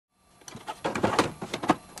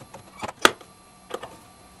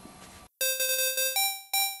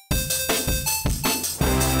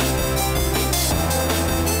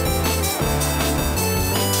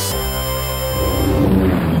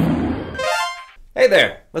Hey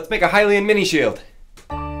there, let's make a Hylian mini-shield.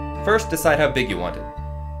 First, decide how big you want it.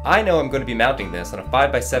 I know I'm going to be mounting this on a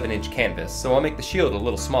 5x7 inch canvas, so I'll make the shield a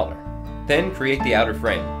little smaller. Then create the outer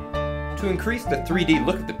frame. To increase the 3D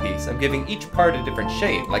look of the piece, I'm giving each part a different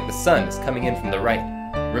shade, like the sun is coming in from the right.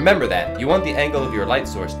 Remember that, you want the angle of your light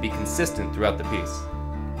source to be consistent throughout the piece.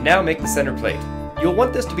 Now make the center plate. You'll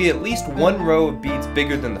want this to be at least one row of beads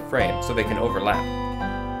bigger than the frame, so they can overlap.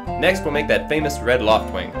 Next, we'll make that famous red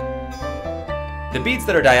loft wing. The beads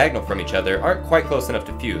that are diagonal from each other aren't quite close enough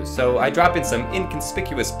to fuse, so I drop in some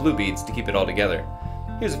inconspicuous blue beads to keep it all together.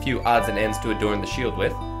 Here's a few odds and ends to adorn the shield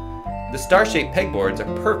with. The star-shaped pegboards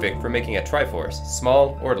are perfect for making a triforce,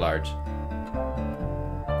 small or large.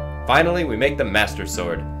 Finally, we make the Master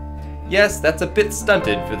Sword. Yes, that's a bit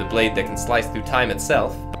stunted for the blade that can slice through time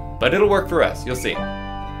itself, but it'll work for us, you'll see.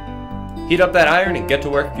 Heat up that iron and get to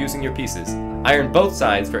work fusing your pieces. Iron both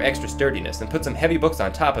sides for extra sturdiness and put some heavy books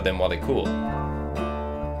on top of them while they cool.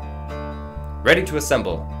 Ready to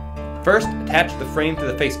assemble. First, attach the frame to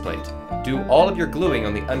the faceplate. Do all of your gluing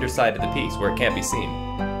on the underside of the piece where it can't be seen.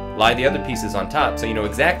 Lie the other pieces on top so you know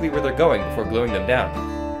exactly where they're going before gluing them down.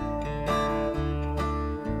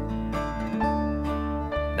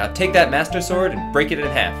 Now take that Master Sword and break it in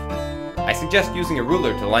half. I suggest using a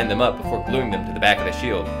ruler to line them up before gluing them to the back of the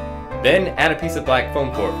shield. Then add a piece of black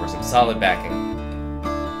foam core for some solid backing.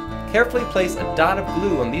 Carefully place a dot of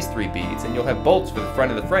glue on these 3 beads and you'll have bolts for the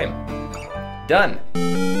front of the frame. Done!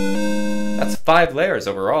 That's 5 layers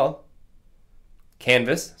overall.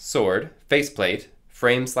 Canvas, sword, faceplate,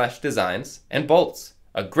 frame/designs, and bolts.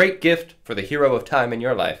 A great gift for the hero of time in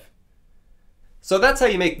your life. So that's how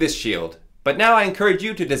you make this shield. But now I encourage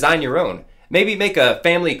you to design your own. Maybe make a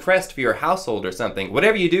family crest for your household or something.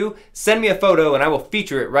 Whatever you do, send me a photo and I will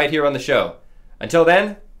feature it right here on the show. Until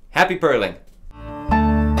then, happy purling!